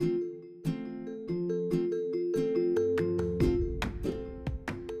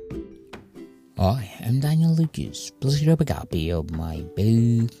Hi, I'm Daniel Lucas. Please grab a copy of my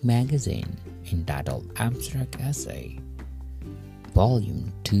book magazine entitled Abstract Essay,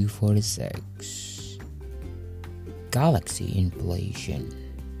 Volume 246, Galaxy Inflation,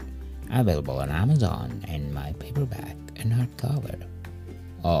 available on Amazon and my paperback and hardcover,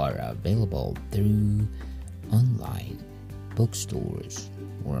 are available through online bookstores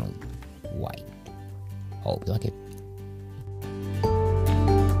worldwide. Hope you like it.